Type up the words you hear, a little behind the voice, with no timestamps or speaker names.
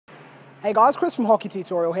Hey guys, Chris from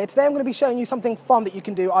Hockeytutorial here. Today I'm going to be showing you something fun that you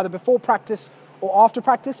can do either before practice or after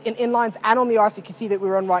practice in inlines and on the ice you can see that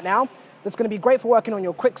we're on right now. That's going to be great for working on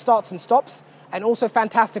your quick starts and stops, and also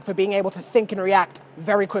fantastic for being able to think and react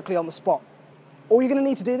very quickly on the spot. All you're going to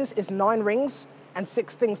need to do this is 9 rings and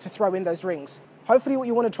 6 things to throw in those rings. Hopefully what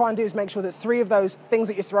you want to try and do is make sure that 3 of those things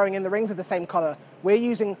that you're throwing in the rings are the same color. We're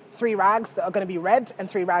using 3 rags that are going to be red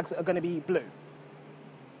and 3 rags that are going to be blue.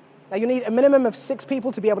 Now you need a minimum of 6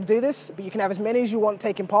 people to be able to do this, but you can have as many as you want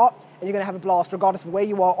taking part, and you're going to have a blast regardless of where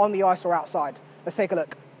you are on the ice or outside. Let's take a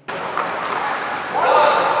look.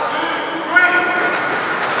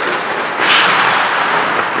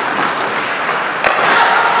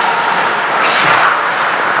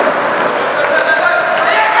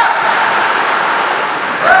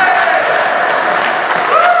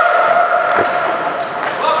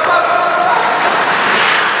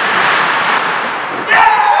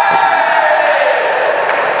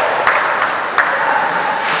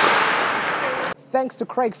 Thanks to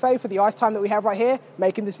Craig Fay for the ice time that we have right here,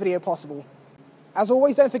 making this video possible. As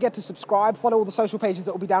always, don't forget to subscribe, follow all the social pages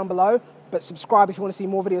that will be down below, but subscribe if you want to see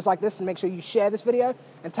more videos like this, and make sure you share this video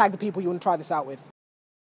and tag the people you want to try this out with.